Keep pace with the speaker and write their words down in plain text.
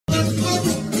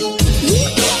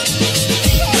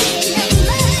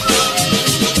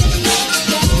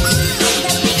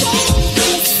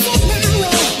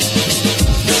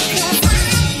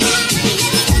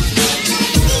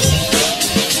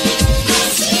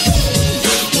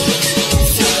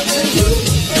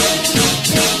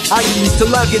I used to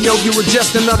love you, know you were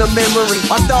just another memory.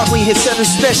 I thought we had something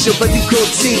special, but you couldn't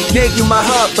see. Gave you my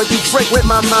heart, but you freak with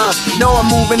my mind. Now I'm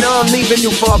moving on, leaving you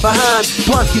far behind.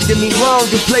 Punk, you did me wrong,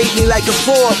 you played me like a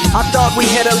fool. I thought we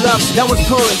had a love that was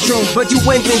pure and true, but you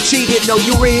went and cheated, no,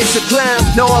 you were here to clown.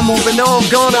 Now I'm moving on,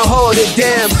 gonna hold it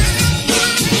down.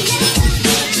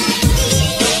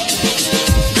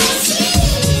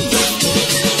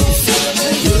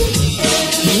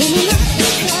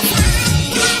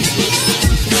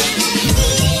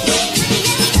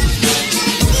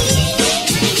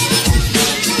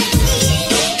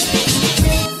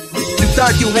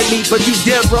 Thought you had me, but you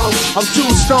dead wrong. I'm too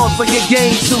strong for your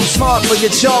game, too smart for your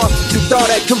charm. You thought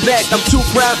I'd come back, I'm too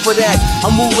proud for that.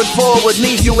 I'm moving forward,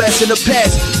 leave you ass in the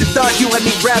past. You thought you had me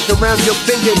wrapped around your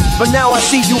finger, but now I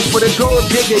see you for the gold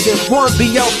digger. If one be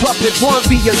your puppet, one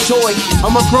be your toy.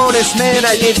 I'm a grown-ass man,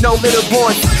 I ain't no little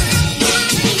boy.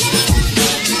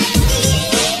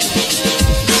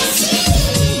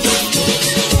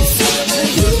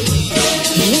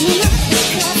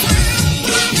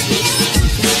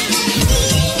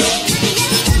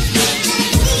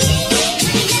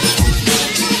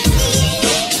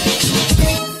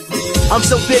 I'm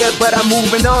so bitter, but I'm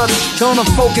moving on. Gonna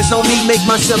focus on me, make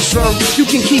myself strong. You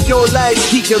can keep your life,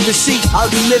 keep your receipt. I'll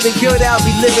be living good, I'll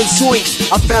be living sweet.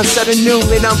 I found something new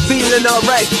and I'm feeling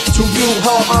alright. To you,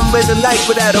 how I'm living life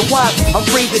without a wife. I'm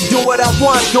free to do what I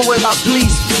want, do what I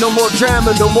please. No more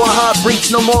drama, no more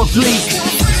heartbreaks, no more fleas.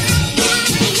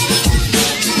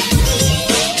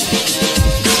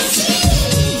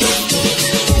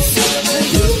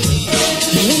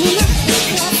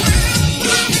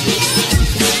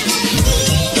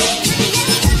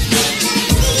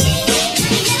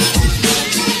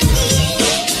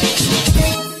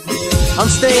 I'm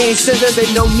staying single,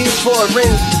 there's no need for a ring.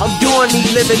 I'm doing me,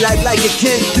 living life like a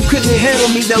king. You couldn't handle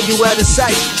me, now you out of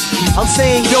sight. I'm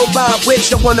saying go by, which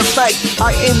I wanna fight.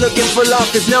 I ain't looking for love,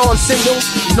 cause now I'm single.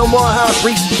 No more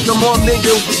heartbreak, no more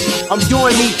mingle. I'm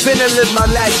doing me, finna live my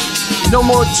life. No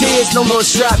more tears, no more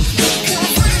strife.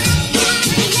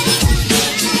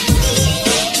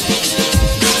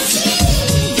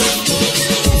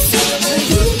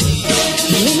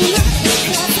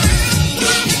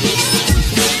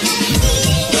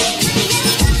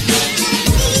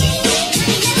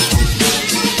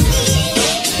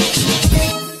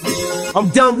 I'm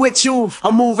done with you,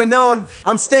 I'm moving on.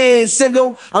 I'm staying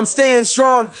single, I'm staying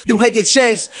strong. You had your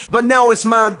chance, but now it's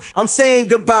mine. I'm saying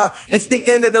goodbye, it's the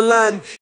end of the line.